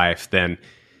in my life, then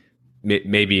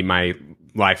maybe my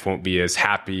life won't be as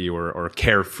happy or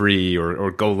carefree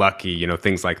or go lucky, you know,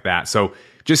 things like that. So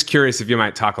just curious if you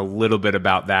might talk a little bit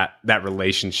about that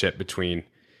relationship between,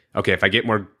 okay, if I get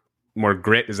more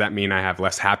grit, does that mean I have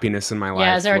less happiness in my life?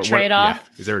 Yeah, is there a trade-off?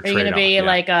 Is there a trade-off? Are you going to be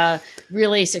like a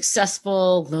really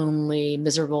successful, lonely,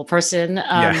 miserable person?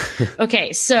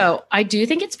 Okay, so I do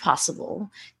think it's possible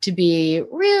to be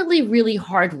really, really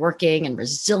hardworking and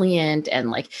resilient and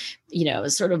like, you know,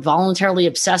 sort of voluntarily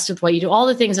obsessed with what you do, all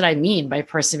the things that I mean by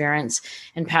perseverance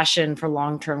and passion for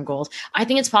long-term goals. I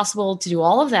think it's possible to do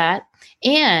all of that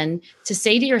and to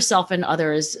say to yourself and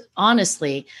others,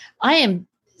 honestly, I am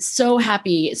so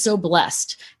happy, so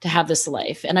blessed to have this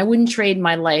life. And I wouldn't trade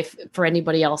my life for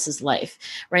anybody else's life,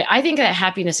 right? I think that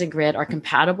happiness and grit are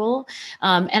compatible.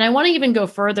 And I want to even go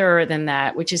further than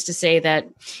that, which is to say that,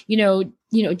 you know,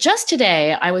 just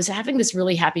today I was having this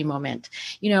really happy moment.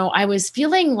 You know, I was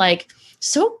feeling like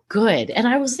so good. And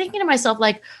I was thinking to myself,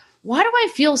 like, why do I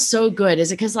feel so good?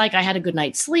 Is it because like I had a good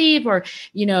night's sleep, or,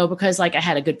 you know, because like I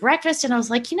had a good breakfast? And I was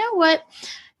like, you know what?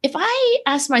 If I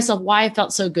asked myself why I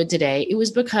felt so good today, it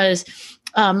was because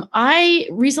I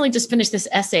recently just finished this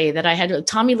essay that I had.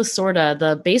 Tommy Lasorda,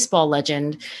 the baseball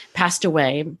legend, passed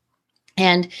away.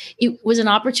 And it was an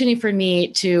opportunity for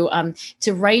me to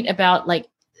write about like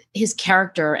his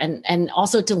character and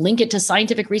also to link it to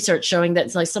scientific research showing that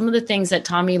it's like some of the things that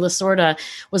Tommy Lasorda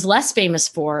was less famous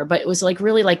for, but it was like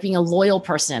really like being a loyal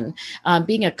person,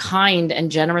 being a kind and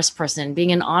generous person,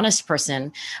 being an honest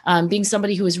person, being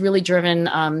somebody who was really driven,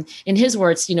 in his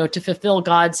words, you know, to fulfill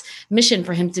God's mission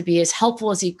for him to be as helpful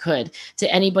as he could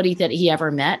to anybody that he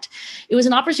ever met. It was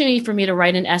an opportunity for me to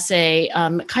write an essay,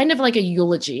 kind of like a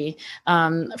eulogy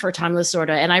for Tommy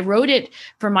Lasorda. And I wrote it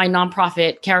for my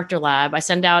nonprofit Character Lab. I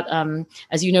send out,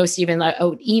 as you know, Stephen, I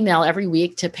would email every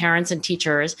week to parents and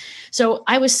teachers. So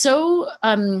I was so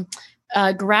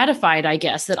gratified, I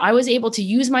guess, that I was able to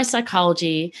use my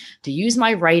psychology, to use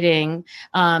my writing,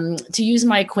 to use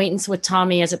my acquaintance with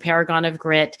Tommy as a paragon of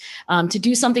grit, to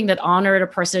do something that honored a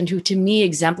person who, to me,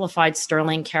 exemplified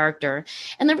sterling character.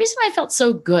 And the reason I felt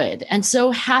so good and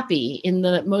so happy in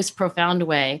the most profound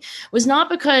way was not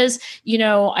because, you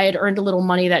know, I had earned a little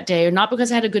money that day, or not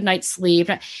because I had a good night's sleep.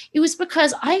 It was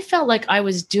because I felt like I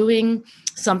was doing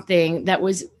something that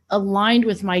was aligned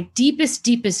with my deepest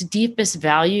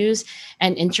values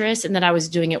and interests, and that I was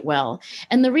doing it well.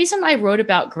 And the reason I wrote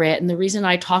about grit and the reason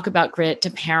I talk about grit to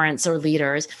parents or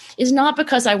leaders is not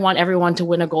because I want everyone to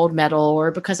win a gold medal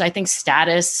or because I think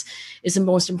status is the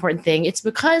most important thing. It's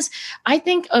because I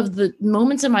think of the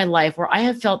moments in my life where I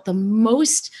have felt the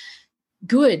most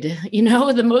good, you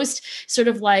know, the most sort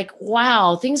of like,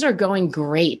 wow, things are going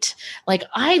great. Like,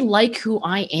 I like who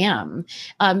I am.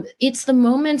 It's the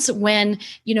moments when,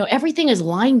 you know, everything is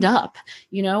lined up,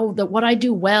 you know, that what I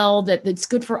do well, that's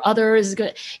good for others is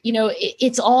good, you know,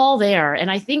 it's all there. And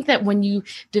I think that when you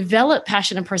develop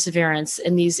passion and perseverance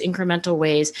in these incremental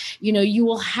ways, you know, you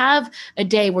will have a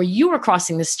day where you are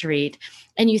crossing the street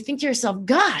and you think to yourself,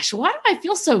 gosh, why do I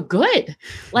feel so good?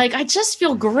 Like, I just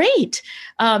feel great.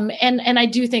 And I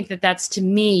do think that that's, to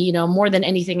me, you know, more than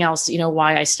anything else, you know,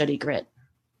 why I study grit.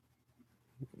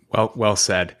 Well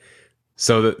said.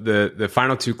 So the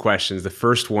final two questions. The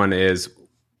first one is,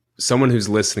 someone who's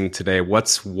listening today,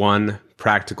 what's one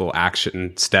practical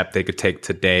action step they could take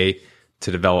today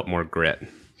to develop more grit?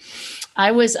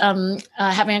 I was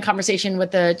having a conversation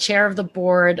with the chair of the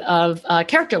board of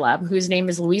Character Lab, whose name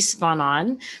is Luis Von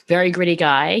On, very gritty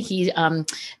guy. He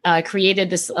created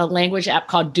this language app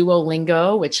called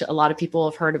Duolingo, which a lot of people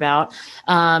have heard about.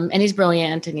 And he's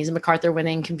brilliant, and he's a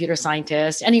MacArthur-winning computer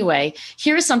scientist. Anyway,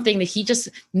 here's something that he just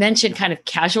mentioned kind of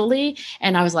casually,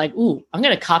 and I was like, ooh, I'm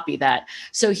going to copy that.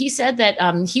 So he said that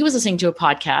he was listening to a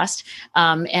podcast,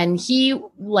 and he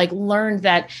learned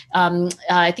that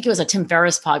I think it was a Tim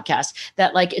Ferriss podcast,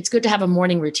 that it's good to have a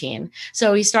morning routine.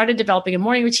 So he started developing a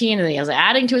morning routine, and he was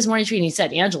adding to his morning routine. He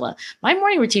said, Angela, my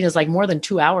morning routine is more than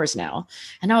 2 hours now.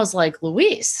 And I was like,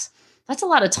 Luis, that's a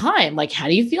lot of time. How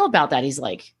do you feel about that? He's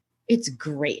like, it's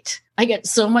great. I get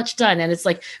so much done. And it's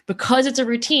because it's a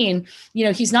routine,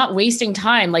 he's not wasting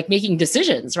time, making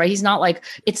decisions, right? He's not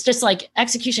it's just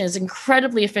execution is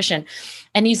incredibly efficient.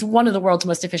 And he's one of the world's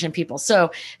most efficient people.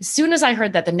 So as soon as I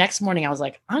heard that, the next morning, I was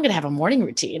like, I'm going to have a morning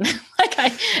routine.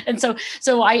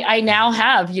 So I now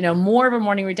have, more of a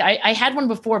morning routine. I had one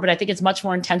before, but I think it's much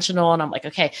more intentional. And I'm like,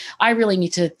 okay, I really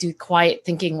need to do quiet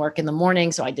thinking work in the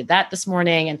morning. So I did that this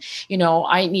morning. And,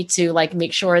 I need to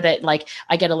make sure that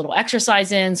I get a little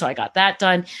exercise in. So I got that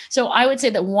done. So I would say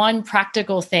that one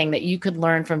practical thing that you could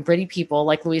learn from gritty people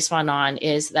like Luis Von On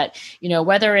is that,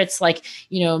 whether it's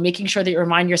making sure that you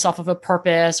remind yourself of a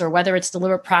purpose, or whether it's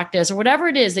deliberate practice, or whatever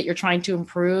it is that you're trying to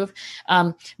improve,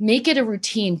 make it a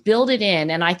routine, build it in.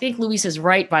 And I think Luis is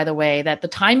right, by the way, that the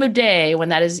time of day when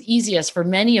that is easiest for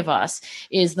many of us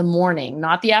is the morning,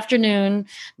 not the afternoon,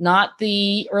 not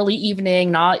the early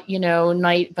evening, not,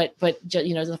 night, but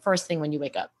the first thing when you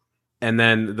wake up. And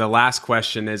then the last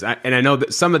question is, and I know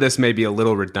that some of this may be a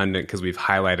little redundant because we've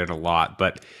highlighted a lot,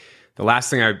 but the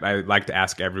last thing I'd like to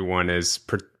ask everyone is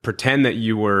pretend that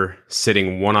you were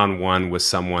sitting one-on-one with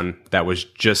someone that was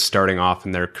just starting off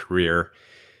in their career,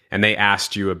 and they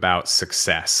asked you about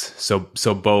success.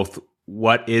 So both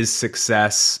what is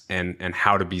success and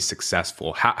how to be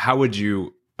successful. How would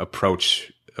you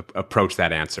approach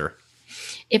that answer?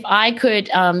 If I could,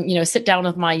 sit down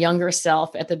with my younger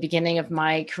self at the beginning of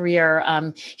my career,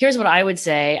 here's what I would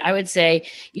say. I would say,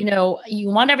 you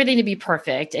want everything to be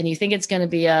perfect, and you think it's going to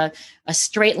be a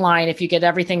straight line if you get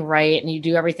everything right and you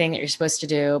do everything that you're supposed to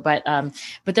do. But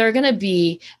there are going to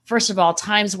be, first of all,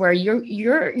 times where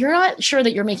you're not sure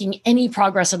that you're making any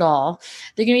progress at all.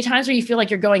 There are going to be times where you feel like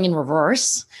you're going in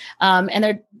reverse, and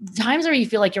there are times where you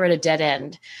feel like you're at a dead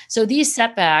end. So these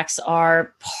setbacks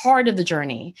are part of the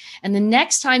journey, and the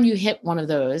next time you hit one of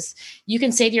those, you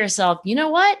can say to yourself, you know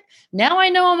what? Now I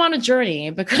know I'm on a journey,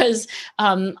 because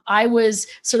I was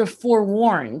sort of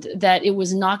forewarned that it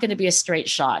was not going to be a straight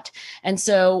shot. And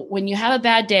so when you have a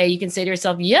bad day, you can say to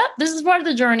yourself, yep, this is part of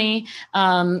the journey.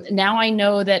 Now I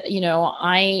know that,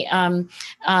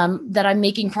 that I'm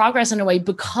making progress in a way,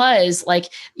 because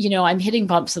I'm hitting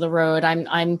bumps of the road.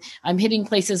 I'm hitting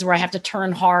places where I have to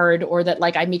turn hard, or that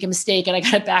I make a mistake and I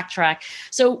got to backtrack.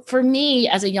 So for me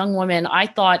as a young woman, I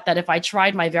thought that if I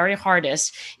tried my very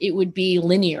hardest, it would be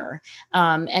linear.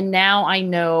 And now I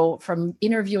know from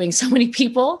interviewing so many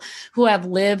people who have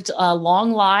lived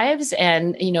long lives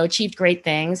and, achieved great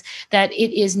things, that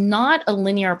it is not a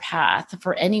linear path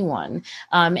for anyone.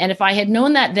 And if I had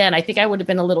known that then, I think I would have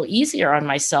been a little easier on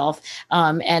myself,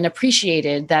 and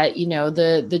appreciated that,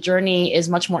 the journey is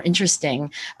much more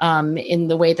interesting in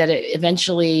the way that it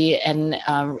eventually and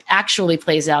actually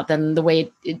plays out than the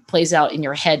way it plays out in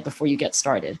your head before you get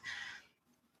started.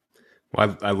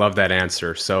 Well, I love that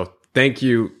answer. So thank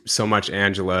you so much,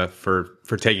 Angela, for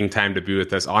taking time to be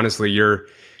with us. Honestly, your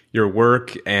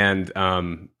work and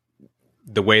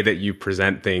the way that you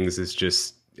present things is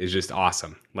just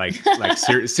awesome.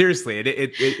 Seriously,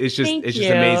 it's just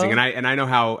amazing. And I know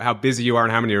how busy you are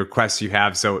and how many requests you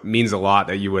have. So it means a lot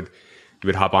that you would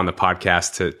hop on the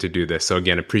podcast to do this. So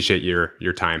again, appreciate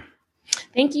your time.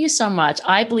 Thank you so much.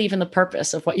 I believe in the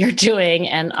purpose of what you're doing,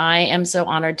 and I am so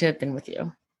honored to have been with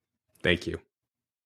you. Thank you.